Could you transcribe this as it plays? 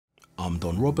I'm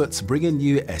Don Roberts, bringing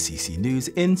you SEC News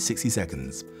in 60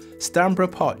 seconds. Stanborough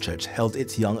Park Church held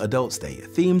its Young Adults Day,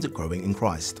 themed Growing in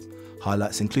Christ.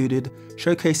 Highlights included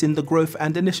showcasing the growth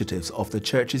and initiatives of the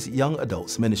church's young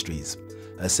adults ministries,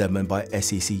 a sermon by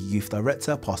SEC Youth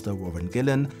Director Pastor Warren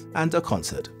Gillen, and a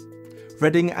concert.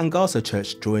 Reading Angaza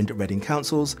Church joined Reading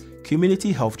Council's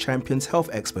Community Health Champions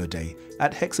Health Expo Day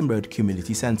at Hexham Road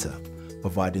Community Centre,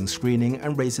 providing screening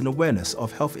and raising awareness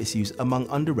of health issues among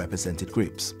underrepresented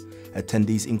groups.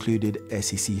 Attendees included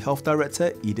SEC Health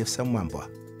Director Edith Samwamba.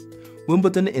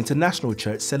 Wimbledon International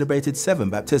Church celebrated 7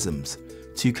 baptisms.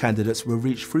 2 candidates were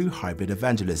reached through hybrid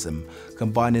evangelism,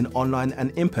 combining online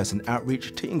and in-person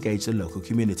outreach to engage the local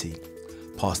community.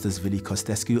 Pastors Vili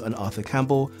Costescu and Arthur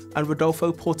Campbell and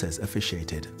Rodolfo Portes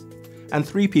officiated. And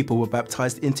 3 people were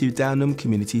baptised into Downham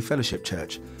Community Fellowship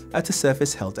Church at a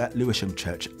service held at Lewisham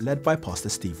Church led by Pastor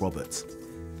Steve Roberts.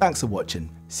 Thanks for watching.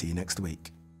 See you next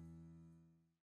week.